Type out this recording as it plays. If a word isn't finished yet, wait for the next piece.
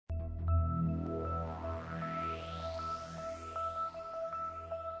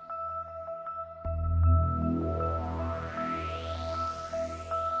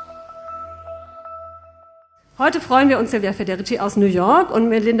Heute freuen wir uns, Silvia Federici aus New York und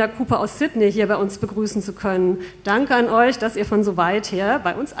Melinda Cooper aus Sydney hier bei uns begrüßen zu können. Danke an euch, dass ihr von so weit her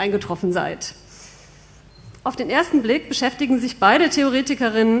bei uns eingetroffen seid. Auf den ersten Blick beschäftigen sich beide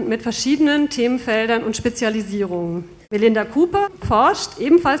Theoretikerinnen mit verschiedenen Themenfeldern und Spezialisierungen. Melinda Cooper forscht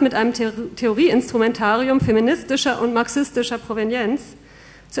ebenfalls mit einem Theorieinstrumentarium feministischer und marxistischer Provenienz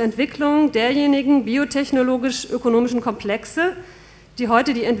zur Entwicklung derjenigen biotechnologisch-ökonomischen Komplexe, die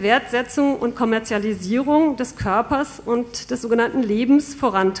heute die Inwertsetzung und Kommerzialisierung des Körpers und des sogenannten Lebens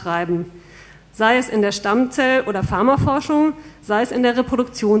vorantreiben, sei es in der Stammzell- oder Pharmaforschung, sei es in der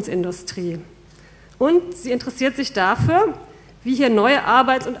Reproduktionsindustrie. Und sie interessiert sich dafür, wie hier neue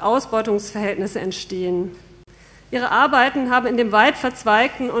Arbeits- und Ausbeutungsverhältnisse entstehen. Ihre Arbeiten haben in dem weit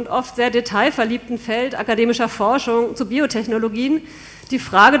verzweigten und oft sehr detailverliebten Feld akademischer Forschung zu Biotechnologien die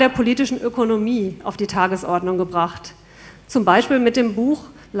Frage der politischen Ökonomie auf die Tagesordnung gebracht. Zum Beispiel mit dem Buch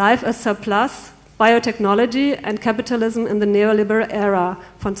Life as Surplus, Biotechnology and Capitalism in the Neoliberal Era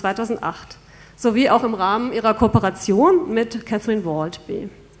von 2008, sowie auch im Rahmen ihrer Kooperation mit Catherine Waldby.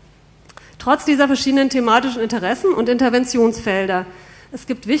 Trotz dieser verschiedenen thematischen Interessen und Interventionsfelder, es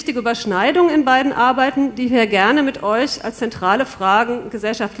gibt wichtige Überschneidungen in beiden Arbeiten, die wir gerne mit euch als zentrale Fragen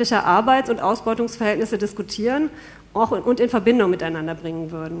gesellschaftlicher Arbeits- und Ausbeutungsverhältnisse diskutieren und in Verbindung miteinander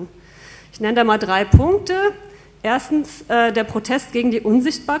bringen würden. Ich nenne da mal 3 Punkte. Erstens der Protest gegen die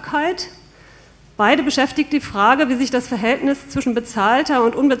Unsichtbarkeit. Beide beschäftigt die Frage, wie sich das Verhältnis zwischen bezahlter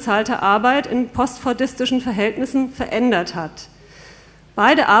und unbezahlter Arbeit in postfordistischen Verhältnissen verändert hat.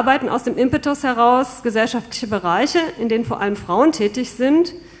 Beide arbeiten aus dem Impetus heraus, gesellschaftliche Bereiche, in denen vor allem Frauen tätig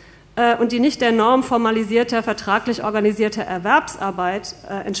sind und die nicht der Norm formalisierter, vertraglich organisierter Erwerbsarbeit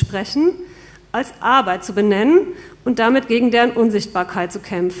entsprechen, als Arbeit zu benennen und damit gegen deren Unsichtbarkeit zu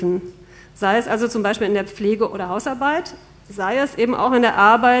kämpfen. Sei es also zum Beispiel in der Pflege- oder Hausarbeit, sei es eben auch in der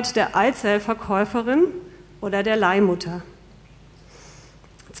Arbeit der Eizellverkäuferin oder der Leihmutter.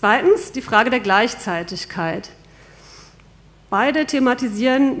 Zweitens die Frage der Gleichzeitigkeit. Beide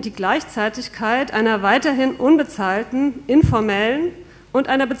thematisieren die Gleichzeitigkeit einer weiterhin unbezahlten, informellen und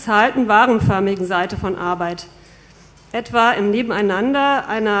einer bezahlten, warenförmigen Seite von Arbeit. Etwa im Nebeneinander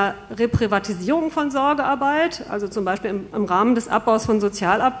einer Reprivatisierung von Sorgearbeit, also zum Beispiel im Rahmen des Abbaus von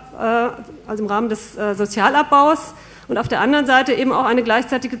Sozialabbaus und auf der anderen Seite eben auch eine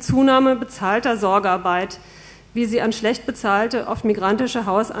gleichzeitige Zunahme bezahlter Sorgearbeit, wie sie an schlecht bezahlte, oft migrantische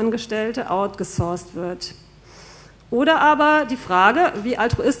Hausangestellte outgesourced wird. Oder aber die Frage, wie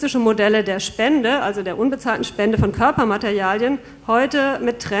altruistische Modelle der Spende, also der unbezahlten Spende von Körpermaterialien, heute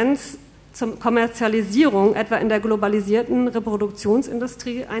mit Trends zur Kommerzialisierung, etwa in der globalisierten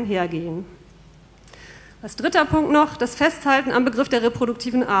Reproduktionsindustrie, einhergehen. Als dritter Punkt noch das Festhalten am Begriff der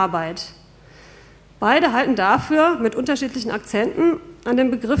reproduktiven Arbeit. Beide halten dafür mit unterschiedlichen Akzenten an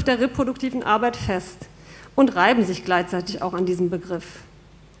dem Begriff der reproduktiven Arbeit fest und reiben sich gleichzeitig auch an diesem Begriff.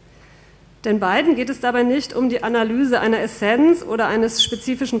 Denn beiden geht es dabei nicht um die Analyse einer Essenz oder eines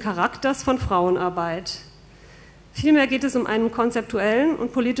spezifischen Charakters von Frauenarbeit. Vielmehr geht es um einen konzeptuellen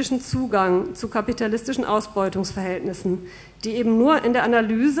und politischen Zugang zu kapitalistischen Ausbeutungsverhältnissen, die eben nur in der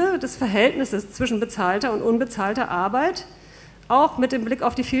Analyse des Verhältnisses zwischen bezahlter und unbezahlter Arbeit, auch mit dem Blick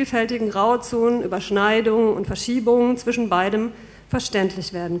auf die vielfältigen Grauzonen, Überschneidungen und Verschiebungen zwischen beidem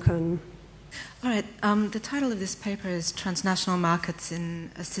verständlich werden können. All right, the title of this paper is Transnational Markets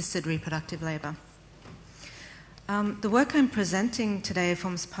in Assisted Reproductive Labor. The work I'm presenting today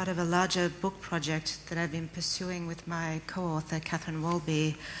forms part of a larger book project that I've been pursuing with my co-author, Catherine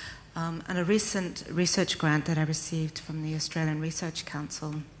Waldby, and a recent research grant that I received from the Australian Research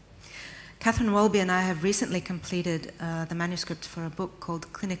Council. Catherine Waldby and I have recently completed the manuscript for a book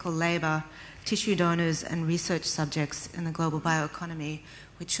called Clinical Labour, Tissue Donors and Research Subjects in the Global Bioeconomy,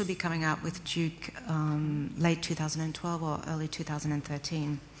 which should be coming out with Duke late 2012 or early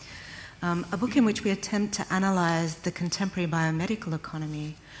 2013. A book in which we attempt to analyze the contemporary biomedical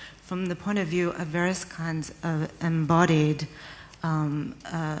economy from the point of view of various kinds of embodied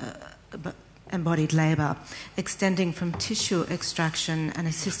labor, extending from tissue extraction and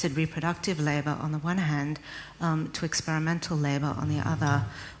assisted reproductive labor on the one hand to experimental labor on the other.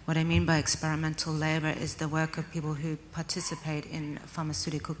 What I mean by experimental labor is the work of people who participate in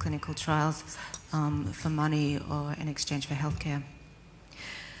pharmaceutical clinical trials for money or in exchange for healthcare.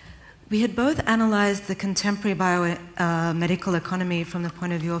 We had both analyzed the contemporary biomedical economy from the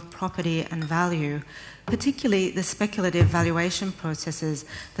point of view of property and value, particularly the speculative valuation processes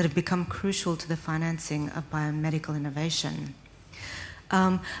that have become crucial to the financing of biomedical innovation.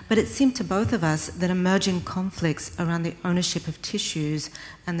 But it seemed to both of us that emerging conflicts around the ownership of tissues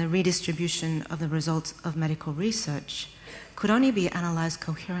and the redistribution of the results of medical research could only be analysed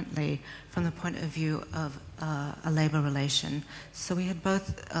coherently from the point of view of a labour relation. So we had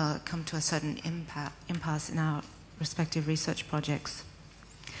both come to a certain impasse in our respective research projects.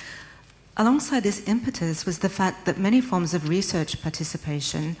 Alongside this impetus was the fact that many forms of research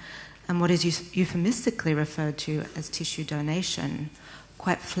participation and what is euphemistically referred to as tissue donation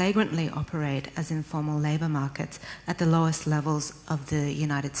quite flagrantly operate as informal labour markets at the lowest levels of the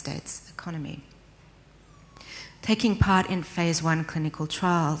United States economy. Taking part in phase 1 clinical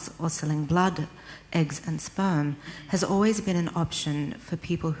trials or selling blood, eggs and sperm has always been an option for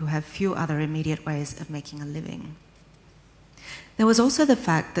people who have few other immediate ways of making a living. There was also the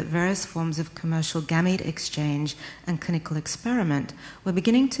fact that various forms of commercial gamete exchange and clinical experiment were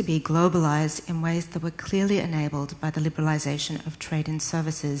beginning to be globalized in ways that were clearly enabled by the liberalization of trade in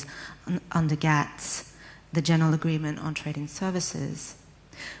services under GATS, the General Agreement on Trade in Services,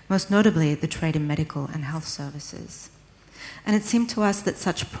 most notably the trade in medical and health services. And it seemed to us that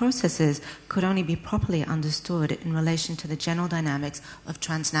such processes could only be properly understood in relation to the general dynamics of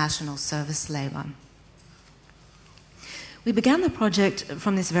transnational service labor. We began the project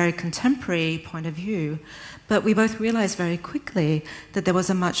from this very contemporary point of view, but we both realized very quickly that there was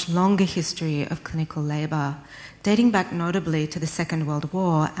a much longer history of clinical labor, dating back notably to the Second World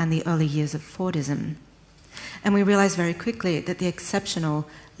War and the early years of Fordism. And we realized very quickly that the exceptional,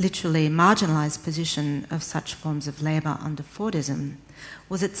 literally marginalized position of such forms of labor under Fordism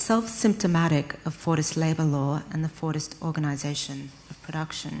was itself symptomatic of Fordist labor law and the Fordist organization of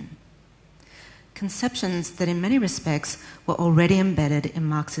production. Conceptions that in many respects were already embedded in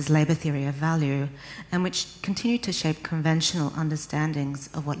Marx's labour theory of value and which continue to shape conventional understandings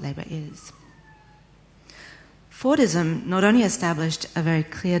of what labour is. Fordism not only established a very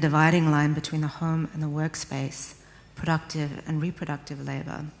clear dividing line between the home and the workspace, productive and reproductive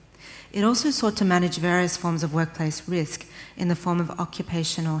labour, it also sought to manage various forms of workplace risk in the form of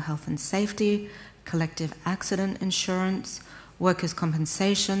occupational health and safety, collective accident insurance, workers'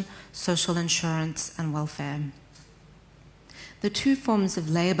 compensation, social insurance, and welfare. The two forms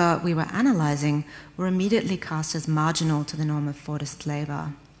of labour we were analysing were immediately cast as marginal to the norm of Fordist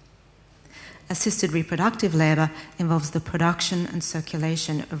labour. Assisted reproductive labour involves the production and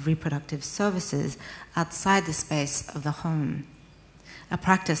circulation of reproductive services outside the space of the home, a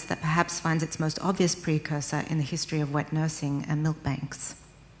practice that perhaps finds its most obvious precursor in the history of wet nursing and milk banks.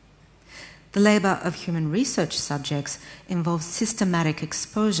 The labour of human research subjects involves systematic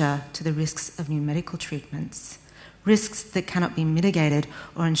exposure to the risks of new medical treatments, risks that cannot be mitigated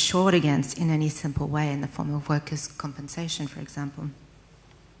or insured against in any simple way in the form of workers' compensation, for example.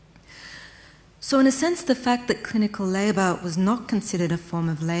 So in a sense, the fact that clinical labour was not considered a form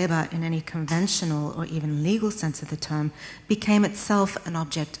of labour in any conventional or even legal sense of the term became itself an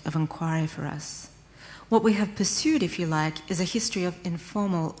object of inquiry for us. What we have pursued, if you like, is a history of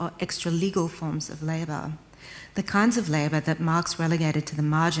informal or extra-legal forms of labour, the kinds of labour that Marx relegated to the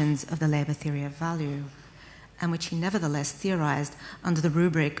margins of the labour theory of value, and which he nevertheless theorised under the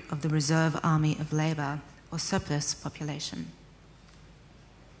rubric of the reserve army of labour, or surplus population.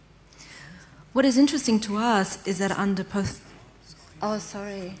 What is interesting to us is that under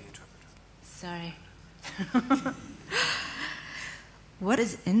What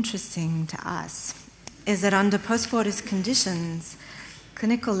is interesting to us is that under post-Fordist conditions,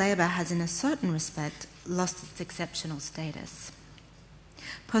 clinical labour has in a certain respect lost its exceptional status.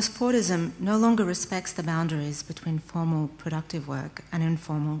 Post-Fordism no longer respects the boundaries between formal productive work and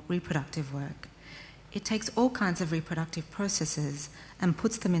informal reproductive work. It takes all kinds of reproductive processes and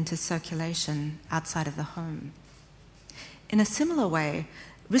puts them into circulation outside of the home. In a similar way,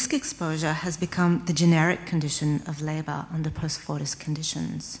 risk exposure has become the generic condition of labour under post-Fordist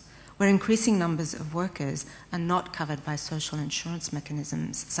conditions, where increasing numbers of workers are not covered by social insurance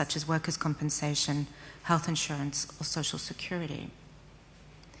mechanisms such as workers' compensation, health insurance, or social security.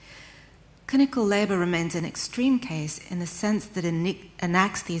 Clinical labour remains an extreme case in the sense that it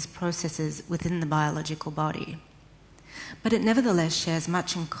enacts these processes within the biological body, but it nevertheless shares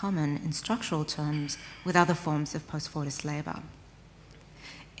much in common in structural terms with other forms of post-Fordist labour.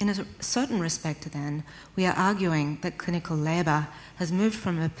 In a certain respect, then, we are arguing that clinical labour has moved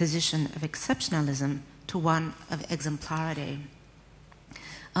from a position of exceptionalism to one of exemplarity.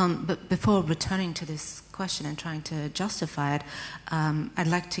 But before returning to this question and trying to justify it, I'd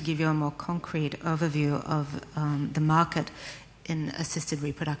like to give you a more concrete overview of the market in assisted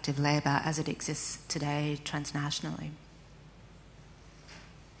reproductive labour as it exists today transnationally.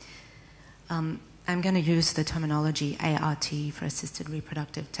 I'm going to use the terminology ART for assisted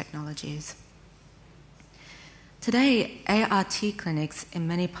reproductive technologies. Today, ART clinics in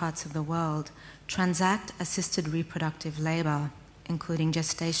many parts of the world transact assisted reproductive labor, including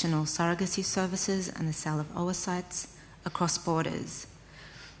gestational surrogacy services and the sale of oocytes, across borders,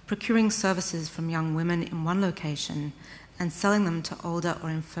 procuring services from young women in one location and selling them to older or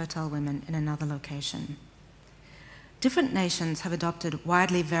infertile women in another location. Different nations have adopted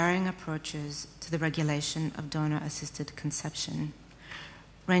widely varying approaches to the regulation of donor-assisted conception,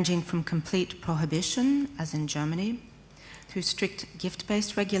 ranging from complete prohibition, as in Germany, through strict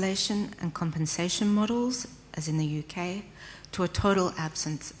gift-based regulation and compensation models, as in the UK, to a total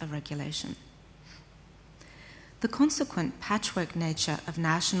absence of regulation. The consequent patchwork nature of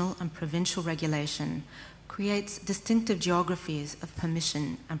national and provincial regulation creates distinctive geographies of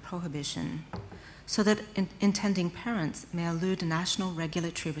permission and prohibition, so that intending parents may elude national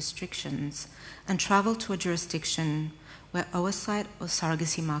regulatory restrictions and travel to a jurisdiction where oocyte or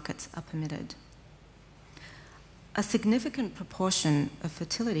surrogacy markets are permitted. A significant proportion of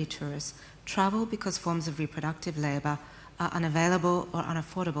fertility tourists travel because forms of reproductive labor are unavailable or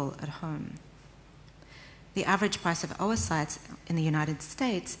unaffordable at home. The average price of oocytes in the United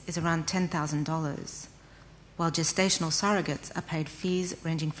States is around $10,000, while gestational surrogates are paid fees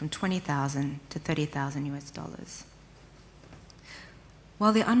ranging from $20,000 to $30,000 US.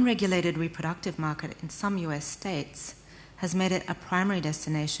 While the unregulated reproductive market in some US states has made it a primary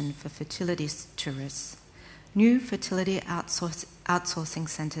destination for fertility tourists, new fertility outsourcing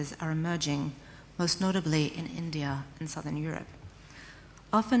centers are emerging, most notably in India and Southern Europe,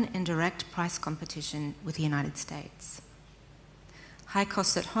 often in direct price competition with the United States. High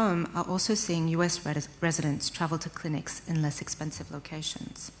costs at home are also seeing US residents travel to clinics in less expensive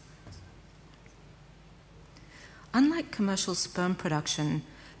locations. Unlike commercial sperm production,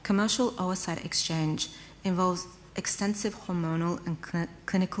 commercial oocyte exchange involves extensive hormonal and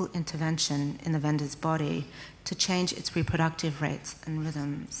clinical intervention in the vendor's body to change its reproductive rates and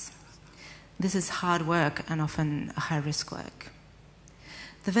rhythms. This is hard work and often high-risk work.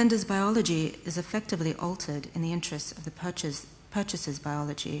 The vendor's biology is effectively altered in the interests of the purchaser's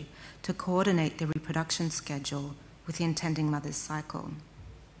biology to coordinate the reproduction schedule with the intending mother's cycle.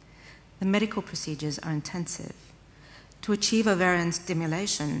 The medical procedures are intensive. To achieve ovarian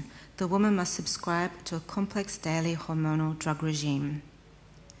stimulation, the woman must subscribe to a complex daily hormonal drug regime.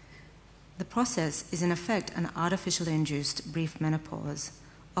 The process is in effect an artificially induced brief menopause,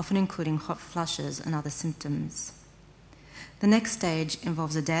 often including hot flushes and other symptoms. The next stage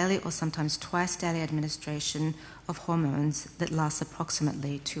involves a daily or sometimes twice daily administration of hormones that lasts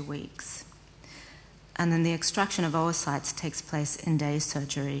approximately 2 weeks. And then the extraction of oocytes takes place in day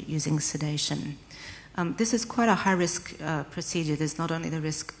surgery using sedation. This is quite a high-risk procedure. There's not only the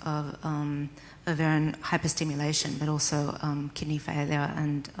risk of ovarian hyperstimulation, but also kidney failure,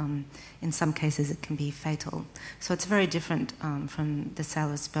 and in some cases it can be fatal. So it's very different from the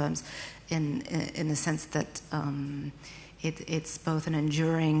sale of sperms in the sense that it's both an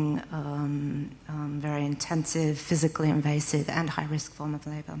enduring, very intensive, physically invasive, and high-risk form of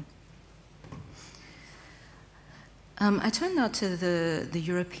labor. I turn now to the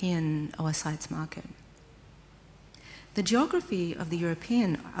European oocytes market. The geography of the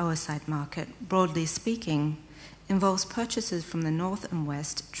European oocyte market, broadly speaking, involves purchasers from the north and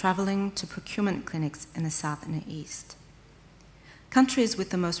west traveling to procurement clinics in the south and the east. Countries with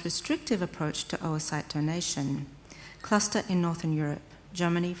the most restrictive approach to oocyte donation cluster in Northern Europe: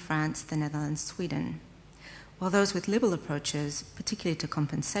 Germany, France, the Netherlands, Sweden, while those with liberal approaches, particularly to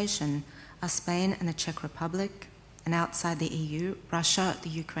compensation, are Spain and the Czech Republic, and outside the EU, Russia, the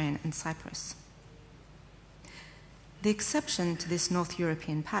Ukraine, and Cyprus. The exception to this North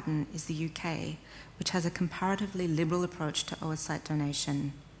European pattern is the UK, which has a comparatively liberal approach to oocyte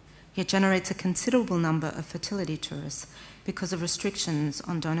donation, yet generates a considerable number of fertility tourists because of restrictions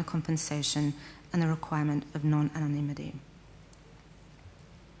on donor compensation and the requirement of non-anonymity.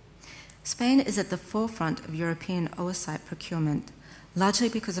 Spain is at the forefront of European oocyte procurement, largely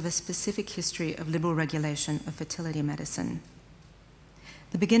because of a specific history of liberal regulation of fertility medicine.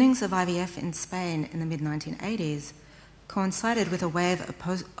 The beginnings of IVF in Spain in the mid-1980s coincided with a wave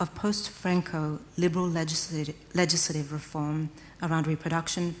of post-Franco liberal legislative reform around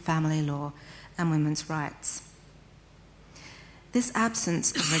reproduction, family law, and women's rights. This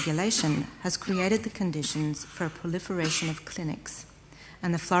absence of regulation has created the conditions for a proliferation of clinics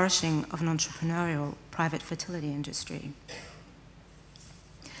and the flourishing of an entrepreneurial private fertility industry.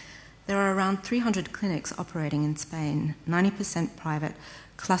 There are around 300 clinics operating in Spain, 90% private,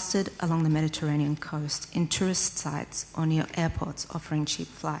 clustered along the Mediterranean coast in tourist sites or near airports offering cheap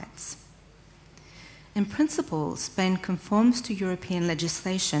flights. In principle, Spain conforms to European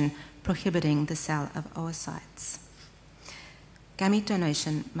legislation prohibiting the sale of oocytes. Gamete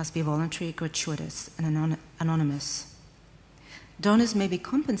donation must be voluntary, gratuitous, and anonymous. Donors may be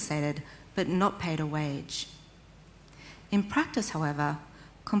compensated, but not paid a wage. In practice, however,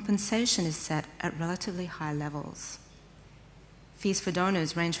 compensation is set at relatively high levels. Fees for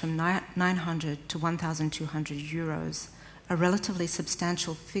donors range from 900 to 1,200 euros, a relatively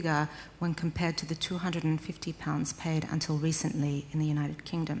substantial figure when compared to the £250 paid until recently in the United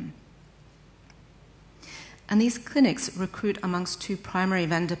Kingdom. And these clinics recruit amongst two primary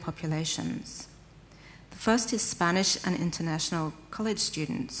vendor populations. The first is Spanish and international college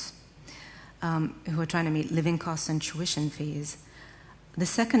students who are trying to meet living costs and tuition fees. The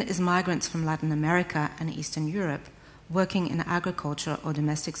second is migrants from Latin America and Eastern Europe working in agriculture or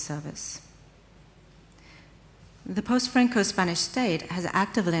domestic service. The post-Franco-Spanish state has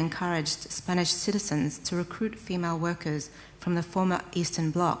actively encouraged Spanish citizens to recruit female workers from the former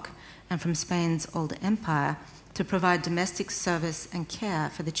Eastern Bloc and from Spain's old empire to provide domestic service and care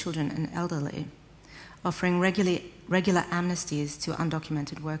for the children and elderly, offering regular amnesties to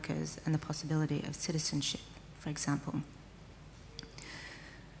undocumented workers and the possibility of citizenship, for example.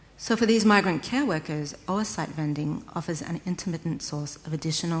 So for these migrant care workers, oversight vending offers an intermittent source of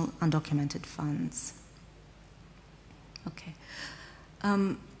additional undocumented funds. Okay.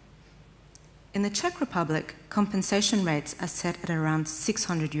 In the Czech Republic, compensation rates are set at around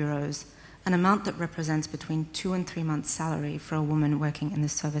 600 euros, an amount that represents between 2 and 3 months' salary for a woman working in the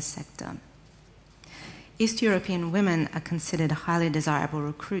service sector. East European women are considered highly desirable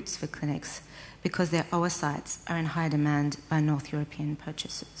recruits for clinics because their oversights are in high demand by North European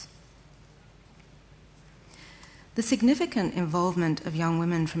purchasers. The significant involvement of young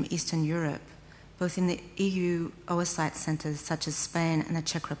women from Eastern Europe, both in the EU oversight centres such as Spain and the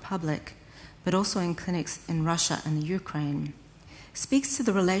Czech Republic, but also in clinics in Russia and the Ukraine, speaks to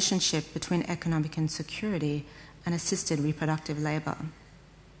the relationship between economic insecurity and assisted reproductive labour.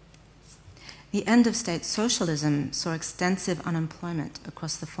 The end of state socialism saw extensive unemployment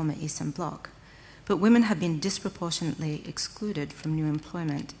across the former Eastern Bloc, but women have been disproportionately excluded from new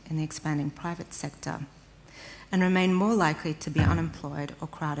employment in the expanding private sector and remain more likely to be unemployed or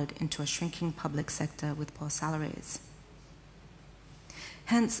crowded into a shrinking public sector with poor salaries.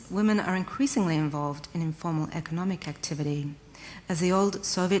 Hence, women are increasingly involved in informal economic activity as the old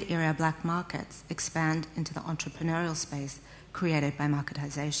Soviet-era black markets expand into the entrepreneurial space created by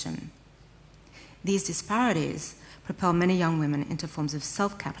marketization. These disparities propel many young women into forms of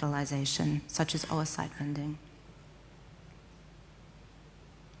self-capitalization, such as oversight vending.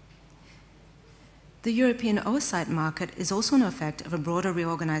 The European oversight market is also an effect of a broader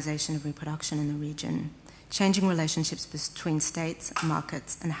reorganization of reproduction in the region, changing relationships between states,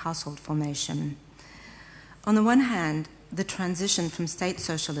 markets, and household formation. On the one hand, the transition from state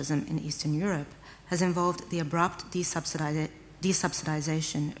socialism in Eastern Europe has involved the abrupt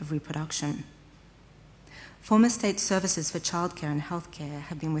desubsidization of reproduction. Former state services for childcare and healthcare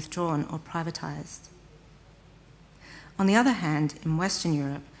have been withdrawn or privatized. On the other hand, in Western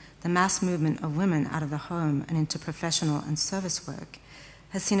Europe, the mass movement of women out of the home and into professional and service work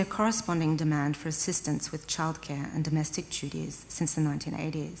has seen a corresponding demand for assistance with childcare and domestic duties since the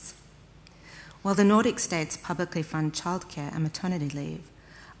 1980s. While the Nordic states publicly fund childcare and maternity leave,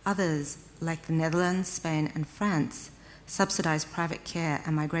 others, like the Netherlands, Spain, and France, subsidize private care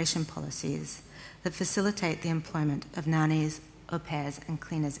and migration policies that facilitate the employment of nannies, au pairs, and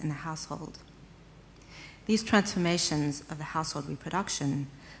cleaners in the household. These transformations of the household reproduction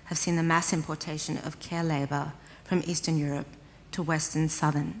have seen the mass importation of care labour from Eastern Europe to Western,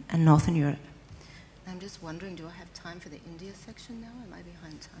 Southern, and Northern Europe. I'm just wondering, do I have time for the India section now? Am I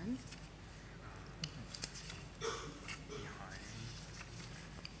behind time?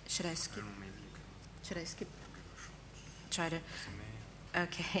 Should I skip? Should I skip? Try to.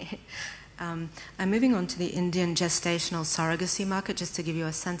 Okay. I'm moving on to the Indian gestational surrogacy market, just to give you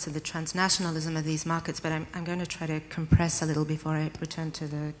a sense of the transnationalism of these markets, but I'm going to try to compress a little before I return to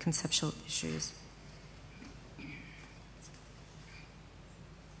the conceptual issues.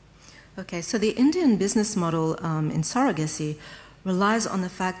 Okay, so the Indian business model in surrogacy relies on the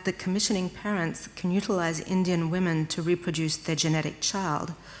fact that commissioning parents can utilize Indian women to reproduce their genetic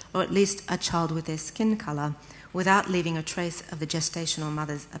child, or at least a child with their skin color, without leaving a trace of the gestational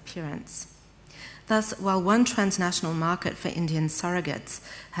mother's appearance. Thus, while one transnational market for Indian surrogates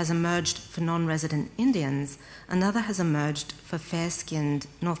has emerged for non-resident Indians, another has emerged for fair-skinned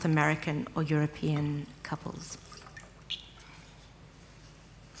North American or European couples.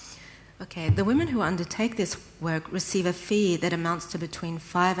 Okay, the women who undertake this work receive a fee that amounts to between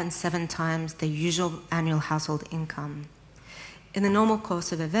 5 and 7 times their usual annual household income. In the normal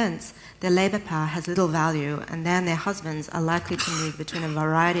course of events, their labour power has little value, and they and their husbands are likely to move between a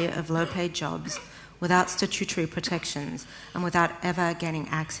variety of low-paid jobs without statutory protections and without ever gaining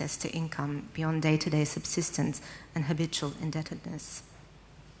access to income beyond day-to-day subsistence and habitual indebtedness.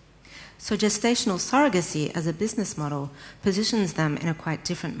 So gestational surrogacy as a business model positions them in a quite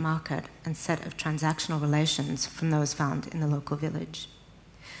different market and set of transactional relations from those found in the local village.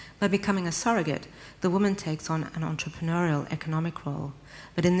 By becoming a surrogate, the woman takes on an entrepreneurial economic role,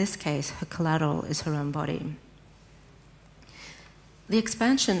 but in this case, her collateral is her own body. The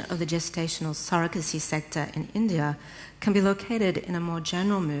expansion of the gestational surrogacy sector in India can be located in a more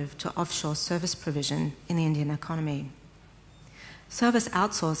general move to offshore service provision in the Indian economy. Service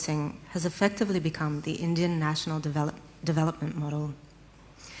outsourcing has effectively become the Indian national development model,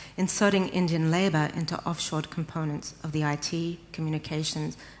 inserting Indian labour into offshored components of the IT,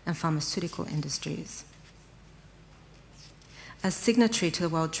 communications, and pharmaceutical industries. As signatory to the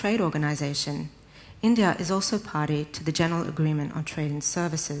World Trade Organization, India is also party to the General Agreement on Trade and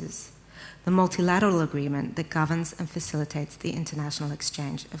Services, the multilateral agreement that governs and facilitates the international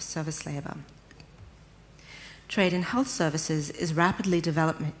exchange of service labour. Trade in health services is rapidly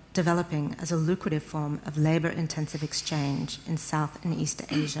developing as a lucrative form of labour-intensive exchange in South and East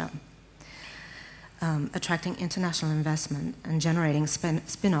Asia, attracting international investment and generating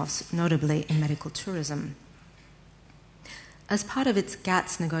spin-offs, notably in medical tourism. As part of its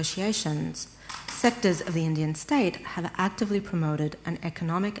GATS negotiations, sectors of the Indian state have actively promoted an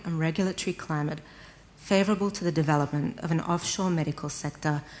economic and regulatory climate favourable to the development of an offshore medical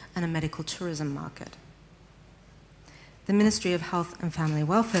sector and a medical tourism market. The Ministry of Health and Family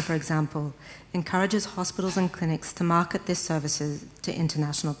Welfare, for example, encourages hospitals and clinics to market their services to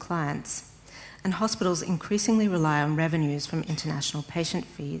international clients, and hospitals increasingly rely on revenues from international patient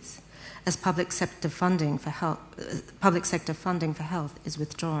fees as public sector funding for health is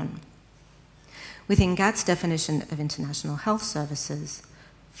withdrawn. Within GATT's definition of international health services,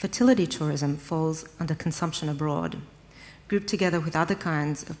 fertility tourism falls under consumption abroad, grouped together with other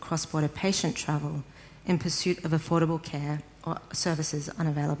kinds of cross-border patient travel in pursuit of affordable care or services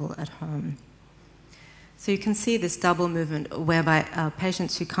unavailable at home. So you can see this double movement whereby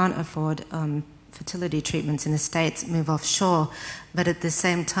patients who can't afford fertility treatments in the States move offshore, but at the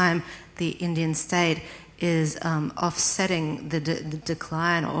same time the Indian state is offsetting the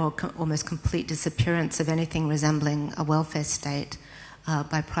decline or almost complete disappearance of anything resembling a welfare state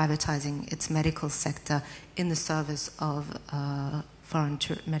by privatizing its medical sector in the service of foreign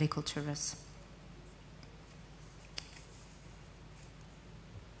medical tourists.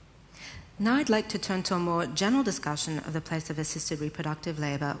 Now I'd like to turn to a more general discussion of the place of assisted reproductive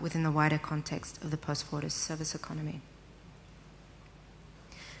labour within the wider context of the post-Fordist service economy.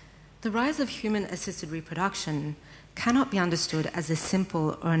 The rise of human-assisted reproduction cannot be understood as a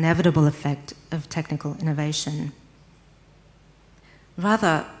simple or inevitable effect of technical innovation.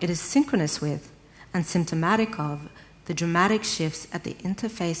 Rather, it is synchronous with and symptomatic of the dramatic shifts at the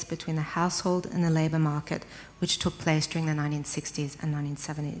interface between the household and the labour market which took place during the 1960s and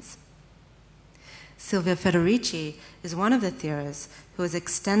 1970s. Silvia Federici is one of the theorists who has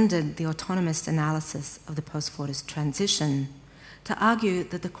extended the autonomist analysis of the post-Fordist transition to argue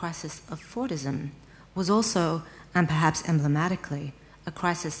that the crisis of Fordism was also, and perhaps emblematically, a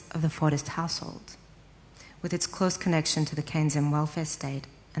crisis of the Fordist household, with its close connection to the Keynesian welfare state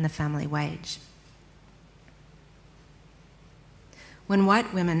and the family wage. When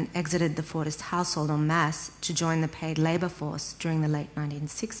white women exited the Fordist household en masse to join the paid labour force during the late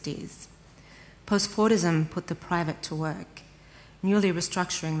 1960s, post-Fordism put the private to work, newly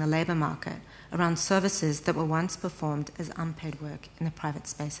restructuring the labour market around services that were once performed as unpaid work in the private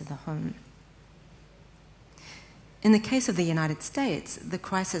space of the home. In the case of the United States, the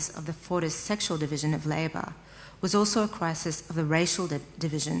crisis of the Fordist sexual division of labour was also a crisis of the racial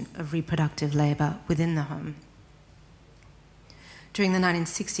division of reproductive labour within the home. During the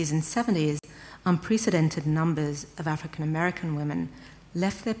 1960s and 70s, unprecedented numbers of African American women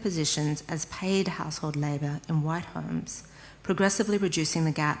left their positions as paid household labour in white homes, progressively reducing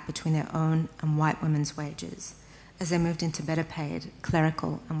the gap between their own and white women's wages as they moved into better paid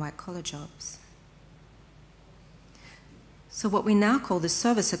clerical and white-collar jobs. So what we now call the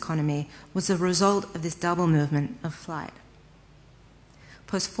service economy was the result of this double movement of flight.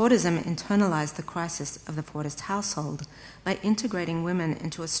 Post-Fordism internalized the crisis of the Fordist household by integrating women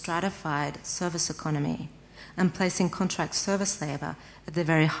into a stratified service economy and placing contract service labour at the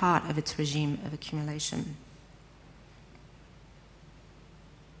very heart of its regime of accumulation.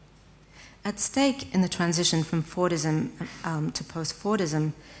 At stake in the transition from Fordism to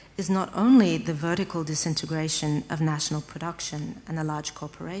post-Fordism is not only the vertical disintegration of national production and a large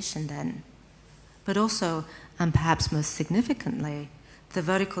corporation then, but also, and perhaps most significantly, the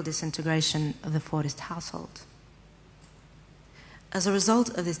vertical disintegration of the Fordist household. As a result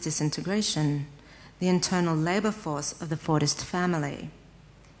of this disintegration, the internal labor force of the Fordist family,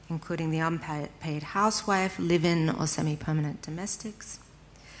 including the unpaid housewife, live-in or semi-permanent domestics,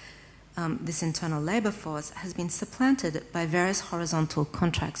 this internal labor force has been supplanted by various horizontal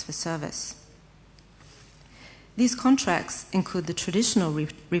contracts for service. These contracts include the traditional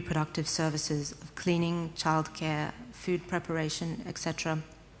reproductive services of cleaning, childcare, food preparation, etc.,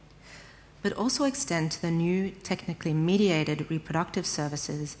 but also extend to the new technically mediated reproductive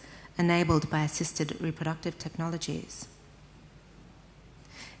services enabled by assisted reproductive technologies.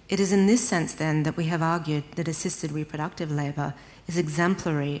 It is in this sense, then, that we have argued that assisted reproductive labour is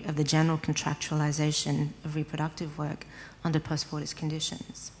exemplary of the general contractualisation of reproductive work under post-Fordist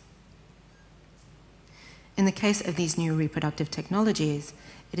conditions. In the case of these new reproductive technologies,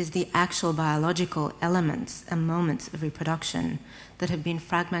 it is the actual biological elements and moments of reproduction that have been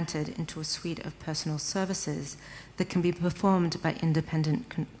fragmented into a suite of personal services that can be performed by independent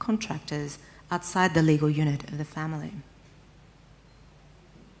contractors outside the legal unit of the family.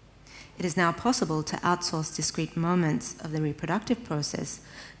 It is now possible to outsource discrete moments of the reproductive process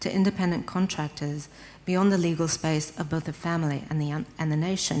to independent contractors beyond the legal space of both the family and the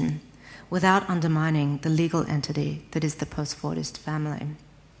nation, without undermining the legal entity that is the post-Fordist family.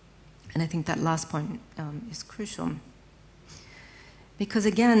 And I think that last point is crucial. Because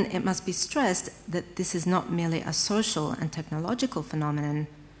again, it must be stressed that this is not merely a social and technological phenomenon,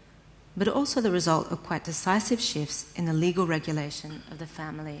 but also the result of quite decisive shifts in the legal regulation of the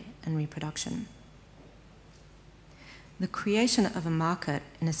family and reproduction. The creation of a market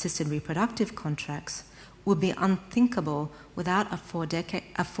in assisted reproductive contracts would be unthinkable without a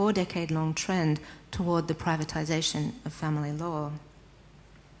four-decade-long trend toward the privatization of family law,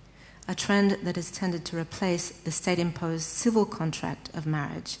 a trend that has tended to replace the state-imposed civil contract of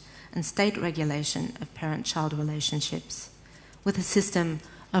marriage and state regulation of parent-child relationships with a system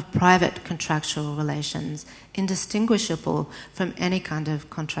of private contractual relations, indistinguishable from any kind of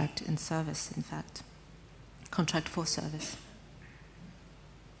contract in service, in fact, contract for service.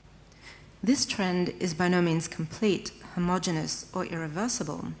 This trend is by no means complete, homogeneous, or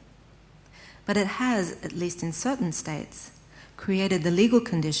irreversible, but it has, at least in certain states, created the legal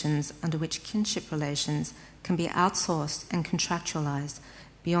conditions under which kinship relations can be outsourced and contractualized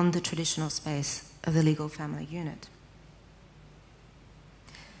beyond the traditional space of the legal family unit.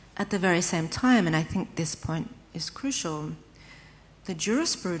 At the very same time, and I think this point is crucial, the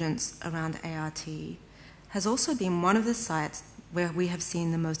jurisprudence around ART has also been one of the sites where we have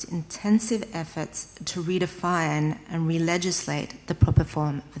seen the most intensive efforts to redefine and re-legislate the proper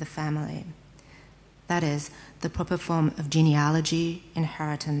form of the family. That is, the proper form of genealogy,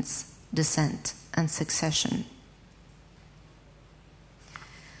 inheritance, descent, and succession.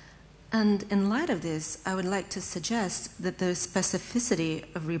 And in light of this, I would like to suggest that the specificity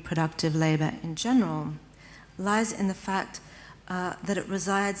of reproductive labour in general lies in the fact that it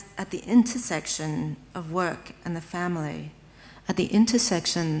resides at the intersection of work and the family, at the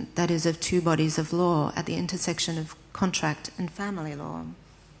intersection, that is, of two bodies of law, at the intersection of contract and family law.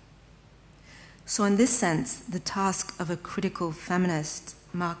 So in this sense, the task of a critical feminist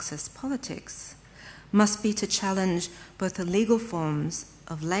Marxist politics must be to challenge both the legal forms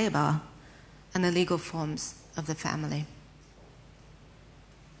of labour and the legal forms of the family.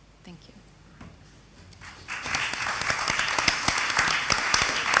 Thank you.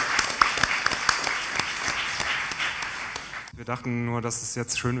 Wir dachten nur, dass es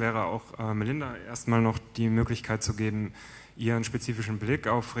jetzt schön wäre, auch Melinda erstmal noch die Möglichkeit zu geben, ihren spezifischen Blick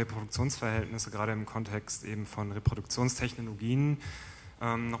auf Reproduktionsverhältnisse, gerade im Kontext eben von Reproduktionstechnologien,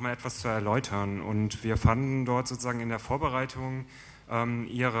 nochmal etwas zu erläutern. Und wir fanden dort sozusagen in der Vorbereitung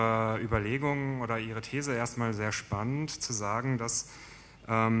Ihre Überlegungen oder Ihre These erstmal sehr spannend, zu sagen, dass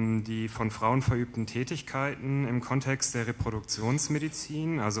die von Frauen verübten Tätigkeiten im Kontext der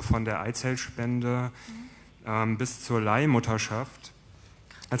Reproduktionsmedizin, also von der Eizellspende bis zur Leihmutterschaft,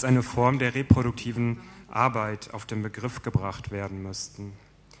 als eine Form der reproduktiven Arbeit auf den Begriff gebracht werden müssten.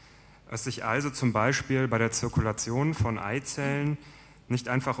 Es sich also zum Beispiel bei der Zirkulation von Eizellen nicht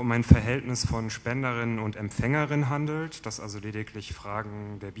einfach um ein Verhältnis von Spenderin und Empfängerin handelt, das also lediglich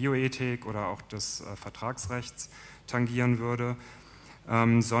Fragen der Bioethik oder auch des Vertragsrechts tangieren würde,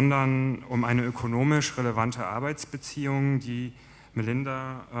 sondern um eine ökonomisch relevante Arbeitsbeziehung, die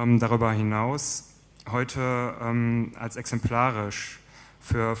Melinda darüber hinaus heute als exemplarisch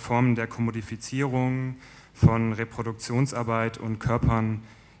für Formen der Kommodifizierung von Reproduktionsarbeit und Körpern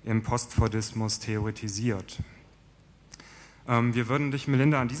im Postfordismus theoretisiert. Wir würden dich,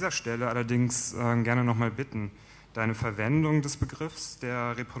 Melinda, an dieser Stelle allerdings gerne nochmal bitten, deine Verwendung des Begriffs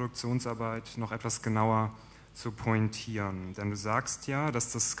der Reproduktionsarbeit noch etwas genauer zu pointieren. Denn du sagst ja,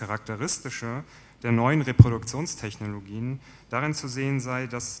 dass das Charakteristische der neuen Reproduktionstechnologien darin zu sehen sei,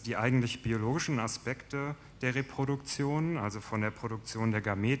 dass die eigentlich biologischen Aspekte der Reproduktion, also von der Produktion der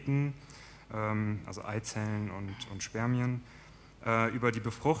Gameten, also Eizellen und Spermien, über die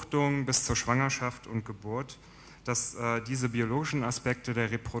Befruchtung bis zur Schwangerschaft und Geburt, dass diese biologischen Aspekte der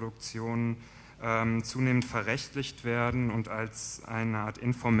Reproduktion zunehmend verrechtlicht werden und als eine Art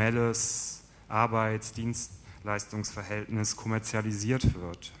informelles Arbeits-Dienstleistungsverhältnis kommerzialisiert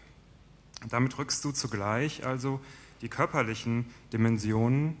wird. Damit rückst du zugleich also die körperlichen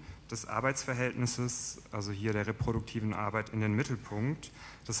Dimensionen des Arbeitsverhältnisses, also hier der reproduktiven Arbeit, in den Mittelpunkt.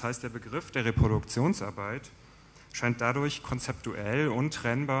 Das heißt, der Begriff der Reproduktionsarbeit scheint dadurch konzeptuell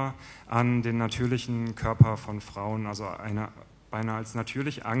untrennbar an den natürlichen Körper von Frauen, also eine beinahe als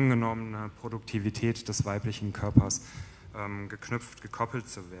natürlich angenommene Produktivität des weiblichen Körpers gekoppelt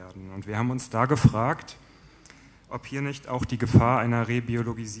zu werden. Und wir haben uns da gefragt, ob hier nicht auch die Gefahr einer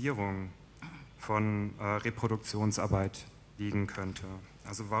Rebiologisierung von Reproduktionsarbeit liegen könnte.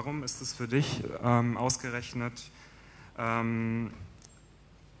 Also warum ist es für dich ausgerechnet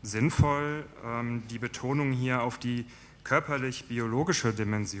sinnvoll, die Betonung hier auf die körperlich-biologische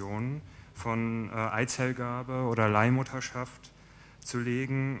Dimension von Eizellgabe oder Leihmutterschaft zu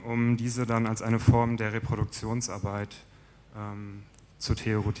legen, um diese dann als eine Form der Reproduktionsarbeit zu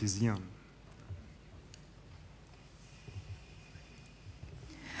theoretisieren?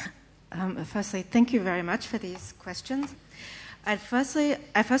 Firstly, thank you very much for these questions. I firstly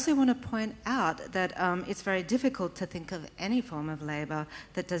want to point out that it's very difficult to think of any form of labor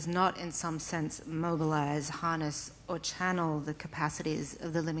that does not in some sense mobilize, harness, or channel the capacities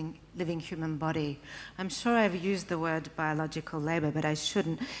of the living human body. I'm sure I've used the word biological labor, but I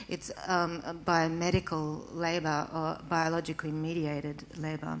shouldn't. It's biomedical labor or biologically mediated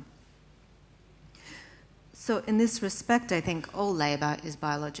labor. So in this respect, I think all labor is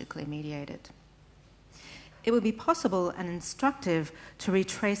biologically mediated. It would be possible and instructive to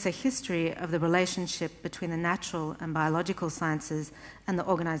retrace a history of the relationship between the natural and biological sciences and the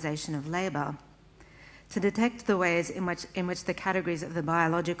organization of labor, to detect the ways in which the categories of the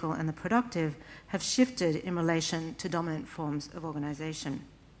biological and the productive have shifted in relation to dominant forms of organization.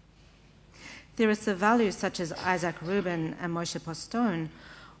 Theorists of value such as Isaac Rubin and Moshe Postone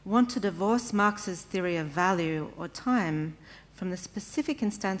want to divorce Marx's theory of value or time from the specific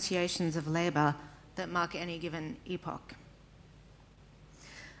instantiations of labor that mark any given epoch.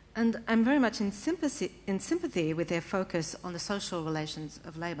 And I'm very much in sympathy with their focus on the social relations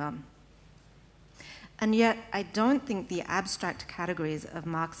of labor. And yet, I don't think the abstract categories of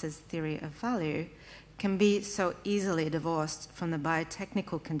Marx's theory of value can be so easily divorced from the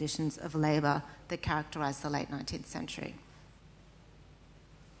biotechnical conditions of labor that characterize the late 19th century.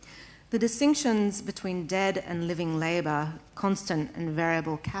 The distinctions between dead and living labor, constant and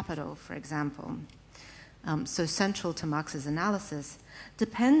variable capital, for example, so central to Marx's analysis,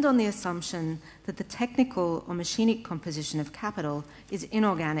 depend on the assumption that the technical or machinic composition of capital is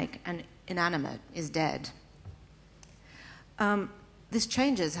inorganic and inanimate, is dead. This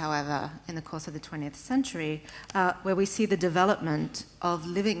changes, however, in the course of the 20th century, where we see the development of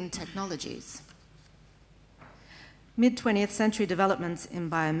living technologies. Mid-20th century developments in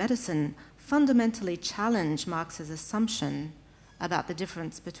biomedicine fundamentally challenge Marx's assumption about the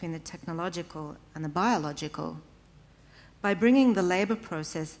difference between the technological and the biological by bringing the labor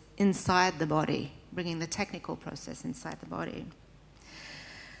process inside the body, bringing the technical process inside the body,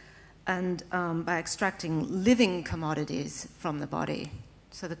 and by extracting living commodities from the body.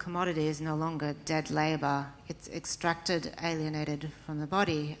 So the commodity is no longer dead labor, it's extracted, alienated from the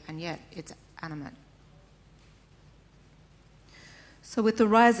body, and yet it's animate. So with the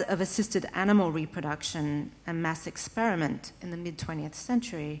rise of assisted animal reproduction and mass experiment in the mid-20th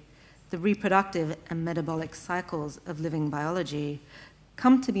century, the reproductive and metabolic cycles of living biology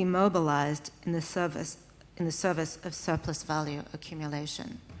come to be mobilized in the service of surplus value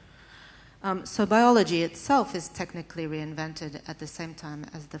accumulation. So biology itself is technically reinvented at the same time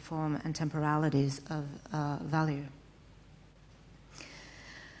as the form and temporalities of value.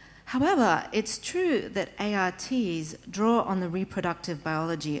 However, it's true that ARTs draw on the reproductive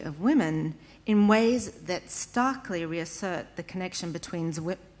biology of women in ways that starkly reassert the connection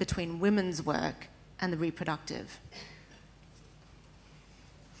between women's work and the reproductive.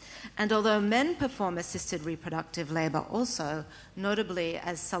 And although men perform assisted reproductive labor also, notably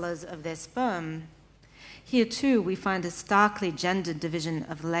as sellers of their sperm, Here too we find a starkly gendered division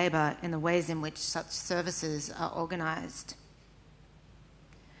of labour in the ways in which such services are organised.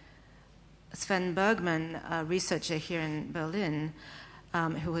 Sven Bergman, a researcher here in Berlin,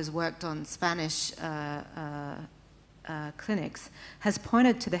 who has worked on Spanish clinics, has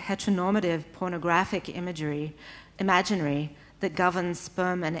pointed to the heteronormative pornographic imagery that governs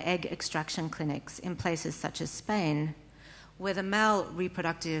sperm and egg extraction clinics in places such as Spain, where the male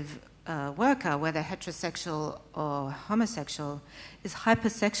reproductive worker, whether heterosexual or homosexual, is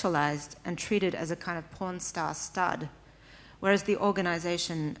hypersexualized and treated as a kind of porn star stud, whereas the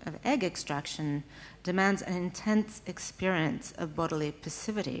organization of egg extraction demands an intense experience of bodily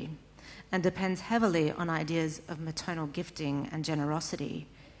passivity and depends heavily on ideas of maternal gifting and generosity,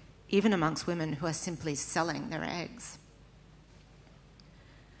 even amongst women who are simply selling their eggs.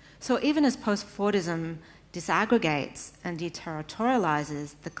 So even as post-Fordism disaggregates and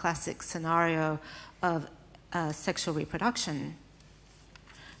deterritorializes the classic scenario of sexual reproduction,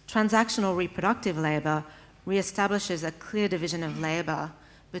 transactional reproductive labour reestablishes a clear division of labour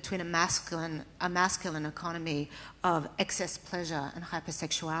between a masculine economy of excess pleasure and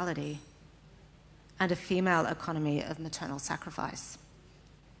hypersexuality and a female economy of maternal sacrifice.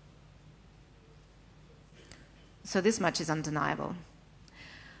 So this much is undeniable.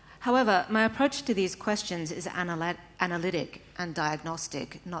 However, my approach to these questions is analytic and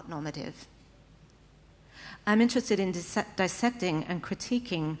diagnostic, not normative. I'm interested in dissecting and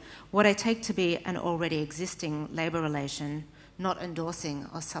critiquing what I take to be an already existing labour relation, not endorsing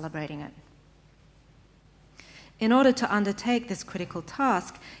or celebrating it. In order to undertake this critical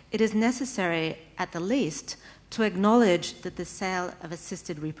task, it is necessary, at the least, to acknowledge that the sale of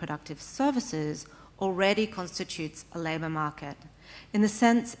assisted reproductive services already constitutes a labour market, in the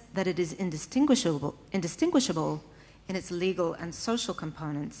sense that it is indistinguishable in its legal and social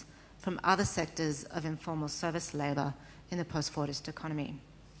components from other sectors of informal service labour in the post-Fordist economy.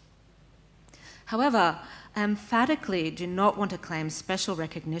 However, I emphatically do not want to claim special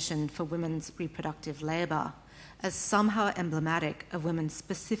recognition for women's reproductive labour as somehow emblematic of women's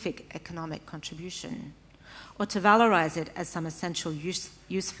specific economic contribution, or to valorise it as some essential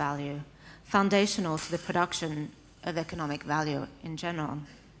use value, foundational to the production of economic value in general.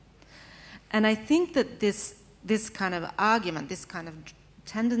 And I think that this kind of argument, this kind of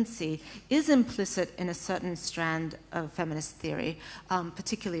tendency is implicit in a certain strand of feminist theory,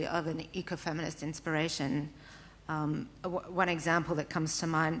 particularly of an ecofeminist inspiration. One example that comes to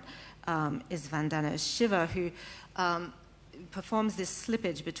mind is Vandana Shiva, who performs this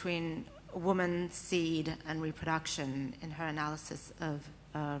slippage between woman, seed, and reproduction in her analysis of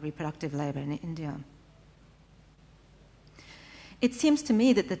reproductive labour in India. It seems to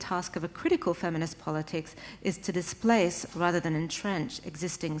me that the task of a critical feminist politics is to displace rather than entrench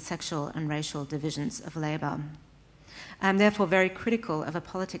existing sexual and racial divisions of labour. I am therefore very critical of a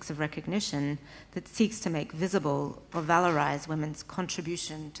politics of recognition that seeks to make visible or valorise women's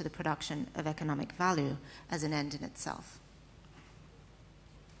contribution to the production of economic value as an end in itself.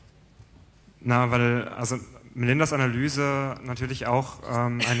 Na, weil also Melindas Analyse natürlich auch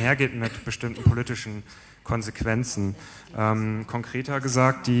einhergeht mit bestimmten politischen Konsequenzen. Konkreter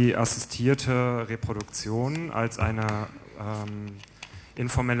gesagt, die assistierte Reproduktion als eine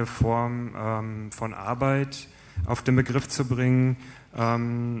informelle Form von Arbeit auf den Begriff zu bringen,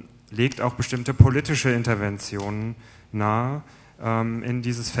 legt auch bestimmte politische Interventionen nahe, in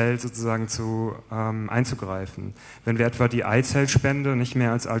dieses Feld sozusagen einzugreifen. Wenn wir etwa die Eizellspende nicht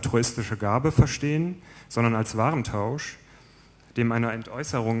mehr als altruistische Gabe verstehen, sondern als Warentausch, dem eine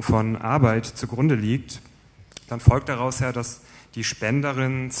Entäußerung von Arbeit zugrunde liegt, dann folgt daraus ja, dass die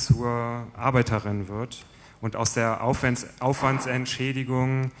Spenderin zur Arbeiterin wird und aus der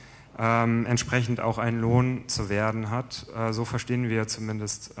Aufwandsentschädigung entsprechend auch ein Lohn zu werden hat. So verstehen wir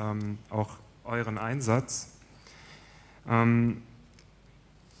zumindest auch euren Einsatz.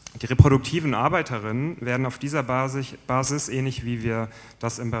 Die reproduktiven Arbeiterinnen werden auf dieser Basis, ähnlich wie wir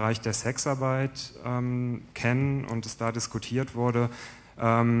das im Bereich der Sexarbeit kennen und es da diskutiert wurde,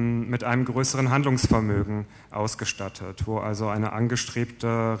 mit einem größeren Handlungsvermögen ausgestattet, wo also eine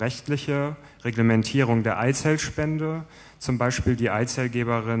angestrebte rechtliche Reglementierung der Eizellspende, zum Beispiel die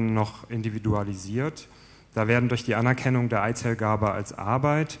Eizellgeberin, noch individualisiert. Da werden durch die Anerkennung der Eizellgabe als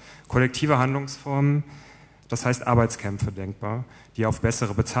Arbeit kollektive Handlungsformen, das heißt Arbeitskämpfe, denkbar, die auf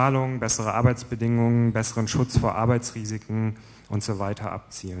bessere Bezahlung, bessere Arbeitsbedingungen, besseren Schutz vor Arbeitsrisiken und so weiter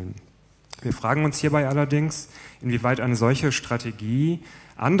abzielen. Wir fragen uns hierbei allerdings, inwieweit eine solche Strategie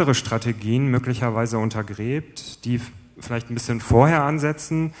andere Strategien möglicherweise untergräbt, die vielleicht ein bisschen vorher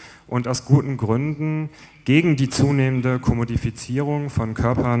ansetzen und aus guten Gründen gegen die zunehmende Kommodifizierung von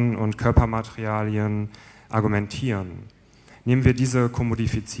Körpern und Körpermaterialien argumentieren. Nehmen wir diese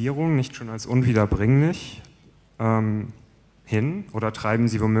Kommodifizierung nicht schon als unwiederbringlich hin oder treiben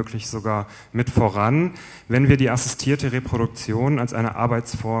sie womöglich sogar mit voran, wenn wir die assistierte Reproduktion als eine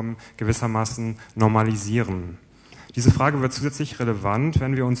Arbeitsform gewissermaßen normalisieren? Diese Frage wird zusätzlich relevant,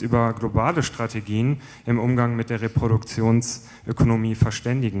 wenn wir uns über globale Strategien im Umgang mit der Reproduktionsökonomie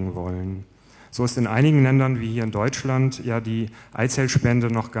verständigen wollen. So ist in einigen Ländern wie hier in Deutschland ja die Eizellspende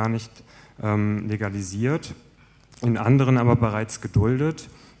noch gar nicht legalisiert, in anderen aber bereits geduldet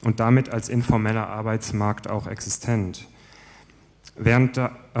und damit als informeller Arbeitsmarkt auch existent. Während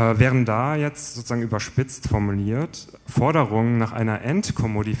da jetzt sozusagen überspitzt formuliert Forderungen nach einer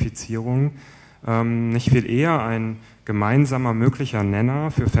Entkommodifizierung nicht viel eher ein gemeinsamer möglicher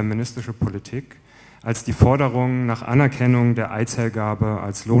Nenner für feministische Politik als die Forderung nach Anerkennung der Eizellgabe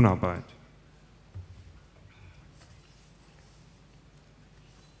als Lohnarbeit.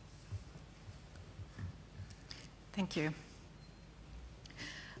 Thank you.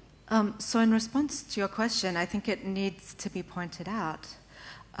 So in response to your question, I think it needs to be pointed out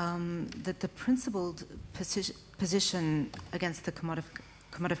that the principled position against the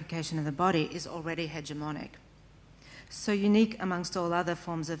commodification of the body is already hegemonic. So unique amongst all other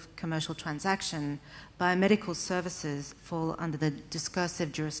forms of commercial transaction, biomedical services fall under the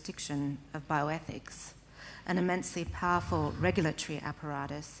discursive jurisdiction of bioethics, an immensely powerful regulatory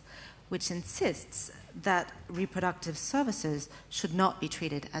apparatus which insists that reproductive services should not be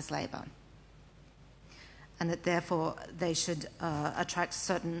treated as labor, and that therefore they should attract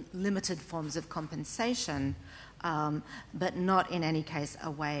certain limited forms of compensation, but not in any case a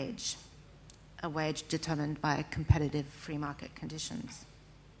wage determined by competitive free market conditions.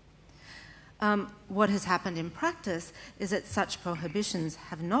 What has happened in practice is that such prohibitions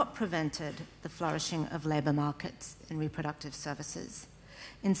have not prevented the flourishing of labor markets in reproductive services.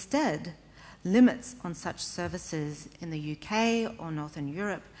 Instead, limits on such services in the UK or Northern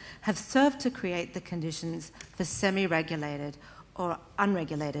Europe have served to create the conditions for semi-regulated or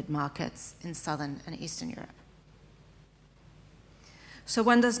unregulated markets in Southern and Eastern Europe. So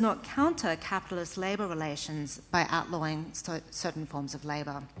one does not counter capitalist labour relations by outlawing certain forms of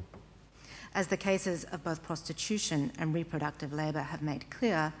labour. As the cases of both prostitution and reproductive labour have made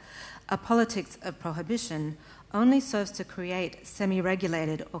clear, a politics of prohibition only serves to create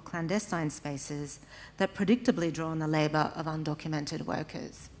semi-regulated or clandestine spaces that predictably draw on the labour of undocumented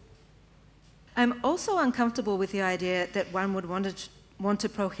workers. I'm also uncomfortable with the idea that one would want to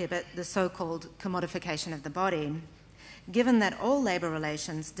prohibit the so-called commodification of the body, given that all labour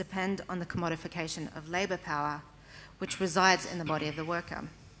relations depend on the commodification of labour power, which resides in the body of the worker.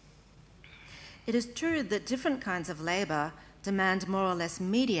 It is true that different kinds of labour demand more or less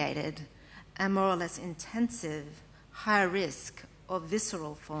mediated and more or less intensive, higher risk or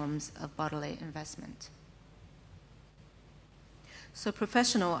visceral forms of bodily investment. So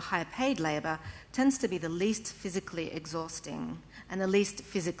professional high-paid labour tends to be the least physically exhausting and the least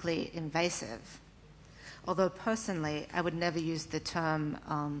physically invasive. Although personally, I would never use the term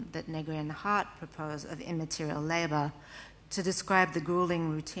that Negri and Hart propose of immaterial labour to describe the grueling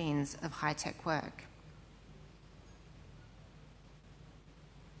routines of high-tech work.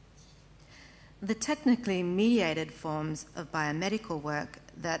 The technically mediated forms of biomedical work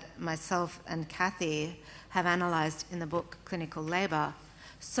that myself and Kathy have analysed in the book Clinical Labour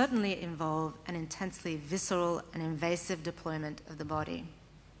certainly involve an intensely visceral and invasive deployment of the body.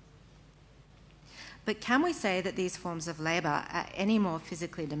 But can we say that these forms of labour are any more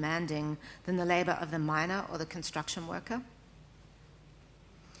physically demanding than the labour of the miner or the construction worker?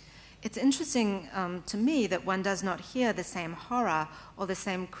 It's interesting to me that one does not hear the same horror or the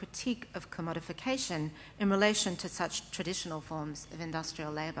same critique of commodification in relation to such traditional forms of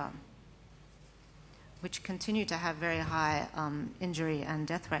industrial labour, which continue to have very high injury and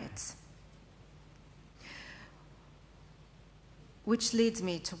death rates. Which leads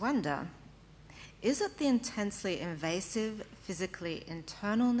me to wonder, is it the intensely invasive, physically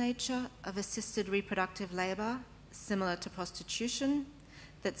internal nature of assisted reproductive labour, similar to prostitution,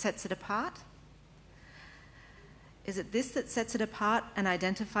 that sets it apart? Is it this that sets it apart and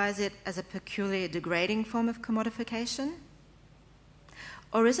identifies it as a peculiarly degrading form of commodification?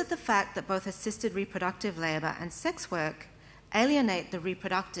 Or is it the fact that both assisted reproductive labour and sex work alienate the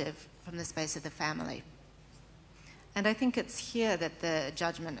reproductive from the space of the family? And I think it's here that the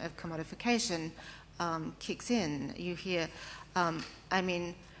judgment of commodification kicks in. You hear,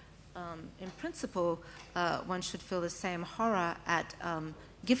 in principle, one should feel the same horror at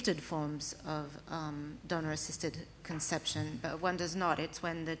gifted forms of donor-assisted conception, but one does not. It's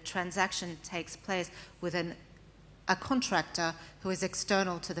when the transaction takes place with an a contractor who is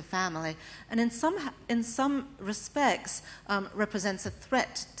external to the family, and in some respects represents a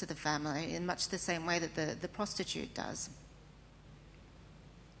threat to the family in much the same way that the prostitute does.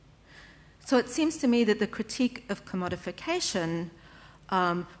 So it seems to me that the critique of commodification,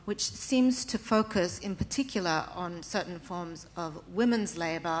 which seems to focus in particular on certain forms of women's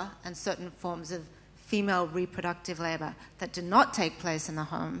labour and certain forms of female reproductive labour that do not take place in the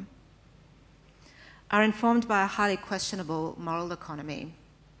home, are informed by a highly questionable moral economy.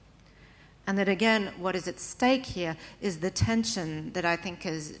 And that again, what is at stake here is the tension that I think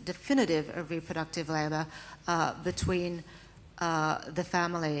is definitive of reproductive labour between the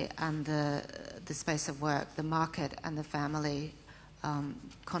family and the space of work, the market and the family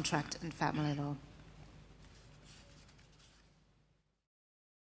contract and family law.